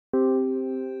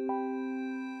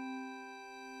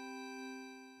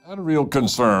had a real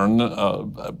concern,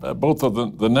 both at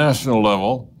the national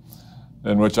level,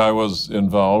 in which I was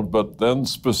involved, but then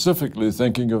specifically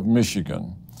thinking of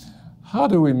Michigan. How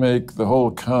do we make the whole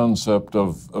concept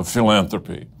of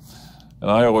philanthropy?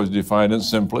 And I always define it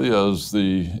simply as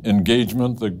the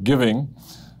engagement, the giving,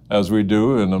 as we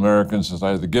do in American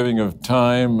society, the giving of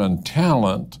time and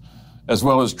talent, as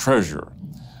well as treasure.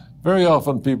 Very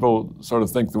often people sort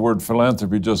of think the word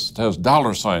philanthropy just has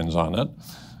dollar signs on it,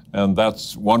 and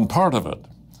that's one part of it.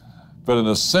 But in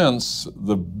a sense,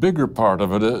 the bigger part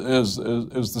of it is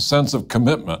the sense of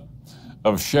commitment,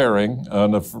 of sharing,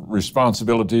 and of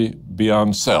responsibility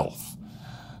beyond self.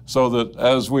 So that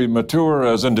as we mature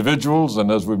as individuals and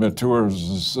as we mature as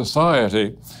a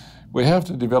society, we have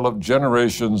to develop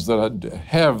generations that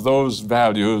have those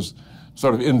values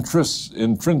sort of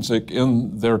intrinsic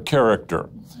in their character.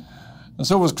 And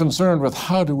so I was concerned with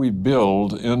how do we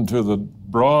build into the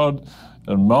broad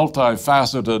and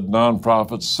multifaceted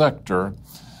nonprofit sector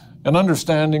an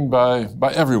understanding by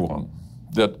everyone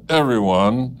that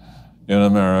everyone in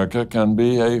America can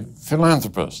be a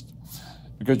philanthropist.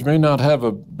 Because you may not have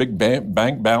a big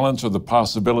bank balance or the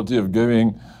possibility of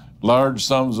giving large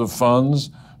sums of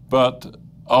funds, but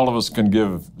all of us can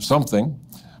give something.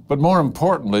 But more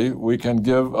importantly, we can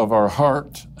give of our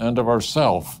heart and of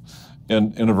ourself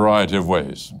in a variety of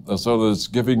ways. So that it's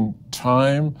giving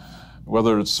time,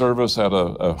 whether it's service at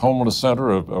a homeless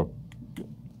center, a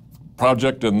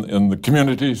project in the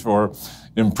communities for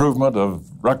improvement of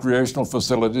recreational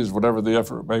facilities, whatever the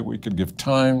effort may be, we can give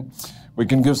time. We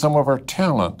can give some of our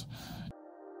talent